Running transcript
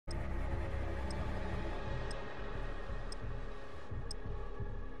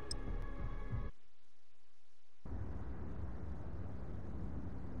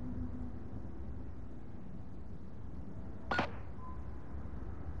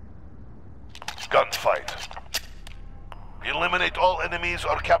Gunfight. Eliminate all enemies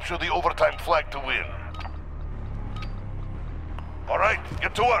or capture the overtime flag to win. All right,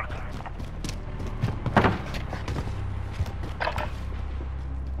 get to work.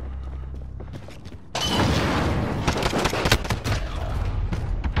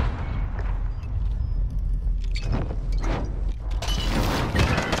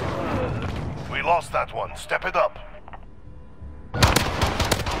 We lost that one. Step it up.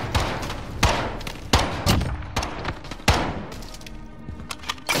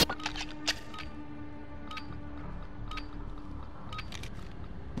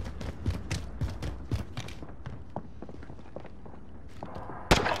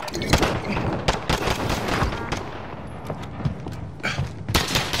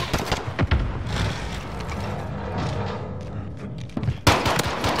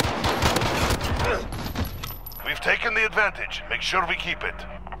 We've taken the advantage. Make sure we keep it.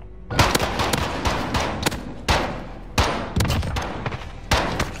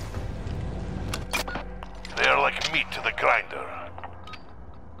 They are like meat to the grinder.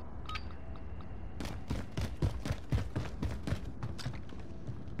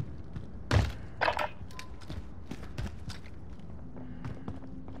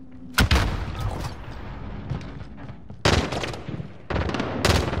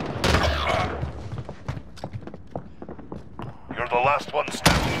 You're the last one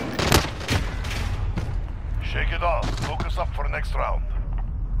standing. Shake it off. Focus up for next round.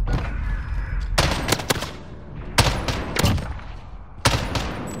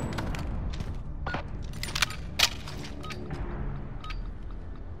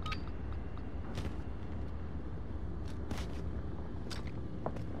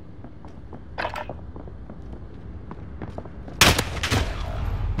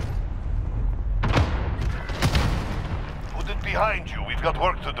 Behind you, we've got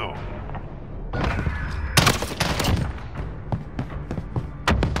work to do.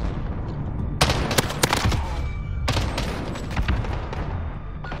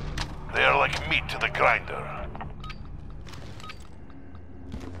 They are like meat to the grinder.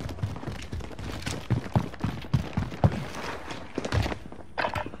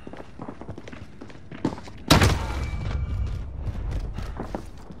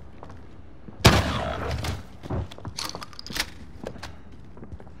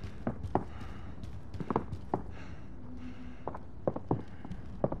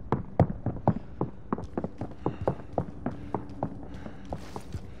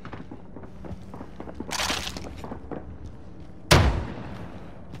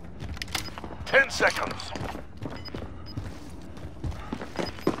 Ten seconds.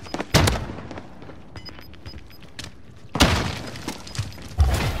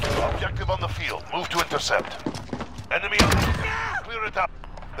 Objective on the field. Move to intercept. Enemy on the... Clear it up.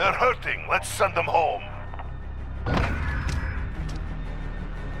 They're hurting. Let's send them home.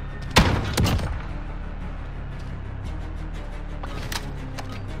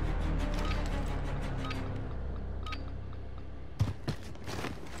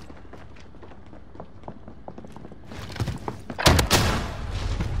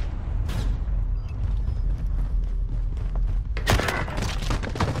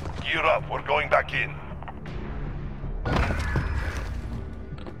 Gear up, we're going back in.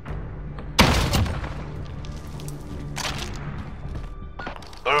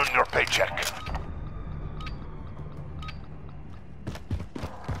 Earn your paycheck.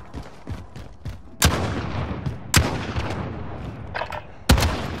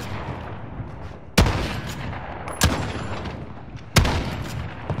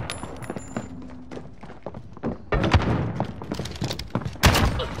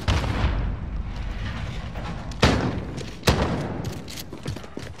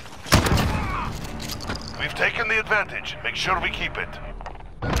 We've taken the advantage. Make sure we keep it.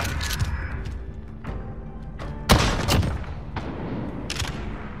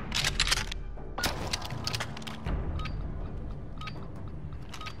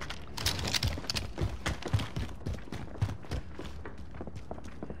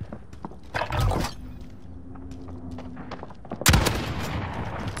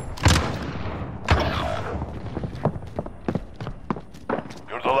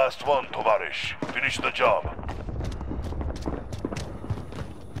 You're the last one, Tovarish. Finish the job.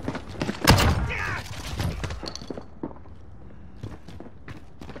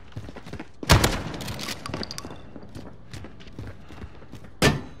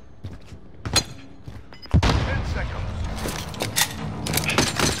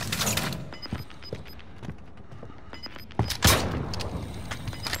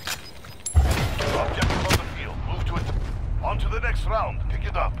 Objective on the field. Move to it. On to the next round. Pick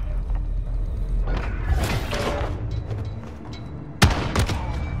it up.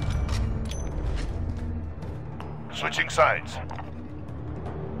 Switching sides.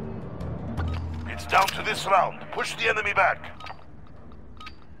 It's down to this round. Push the enemy back.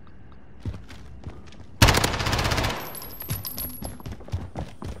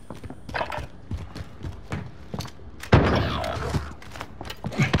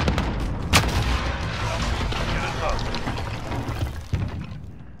 Get it done.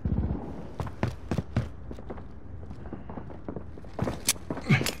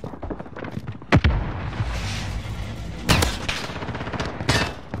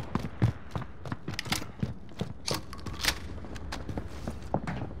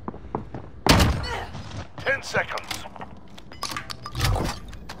 Seconds.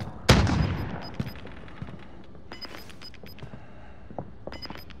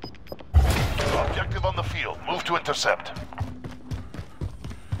 Objective on the field. Move to intercept.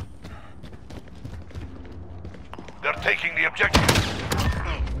 They're taking the objective.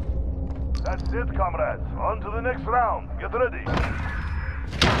 That's it, comrades. On to the next round. Get ready.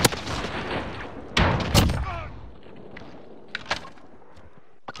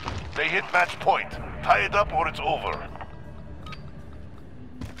 They hit match point. Tie it up or it's over.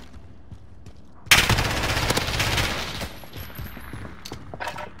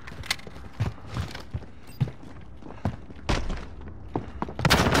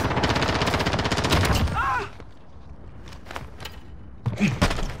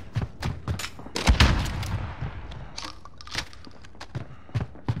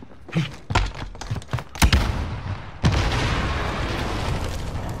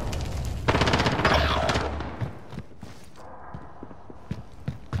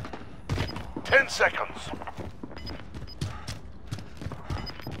 Seconds.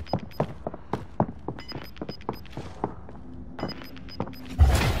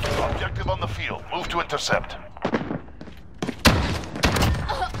 Objective on the field. Move to intercept.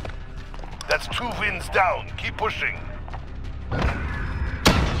 That's 2 wins down. Keep pushing.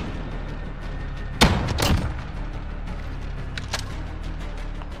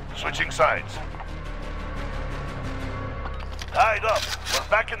 Switching sides. Tied up. We're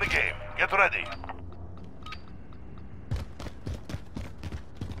back in the game. Get ready.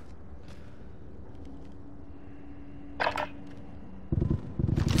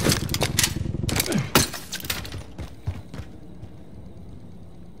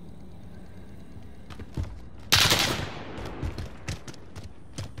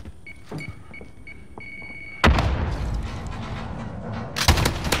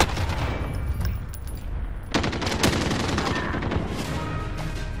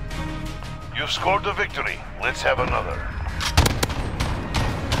 You've scored a victory. Let's have another.